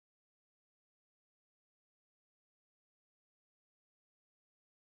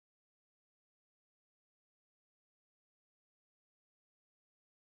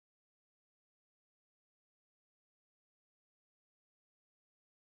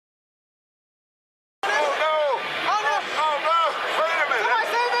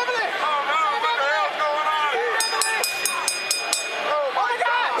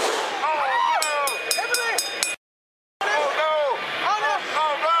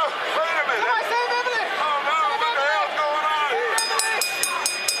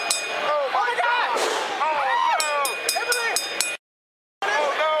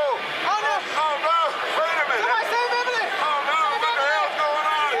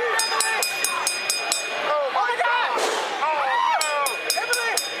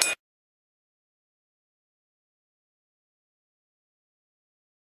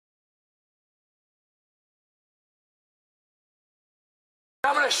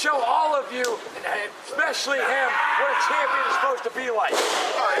to show all of you, and especially him, what a champion is supposed to be like.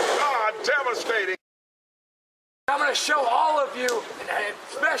 My God, devastating. I'm going to show all of you, and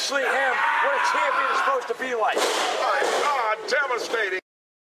especially him, what a champion is supposed to be like. My God, devastating.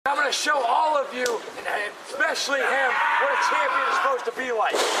 I'm going to show all of you, and especially him, what a champion is supposed to be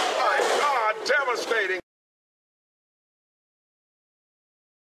like. My God, devastating.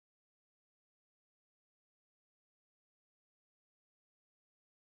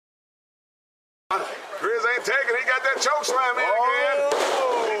 Chris ain't taking. He got that choke slam in again.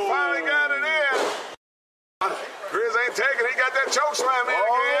 He finally got it in. Chris ain't taking. He got that choke slam in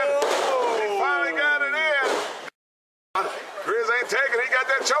again. He finally got it in. Chris ain't taking. He got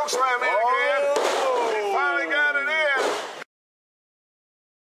that choke slam in again. He finally got it in.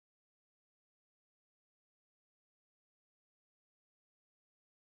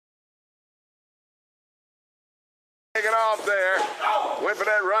 Take it off there. Went for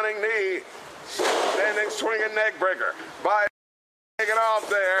that running knee. Standing swinging neck breaker. Take it off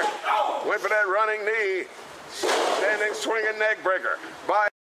there. Went for that running knee. Standing swinging neck breaker.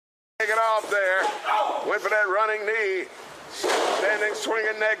 Take it off there. Went for that running knee. Standing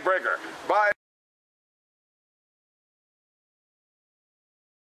swinging neck breaker.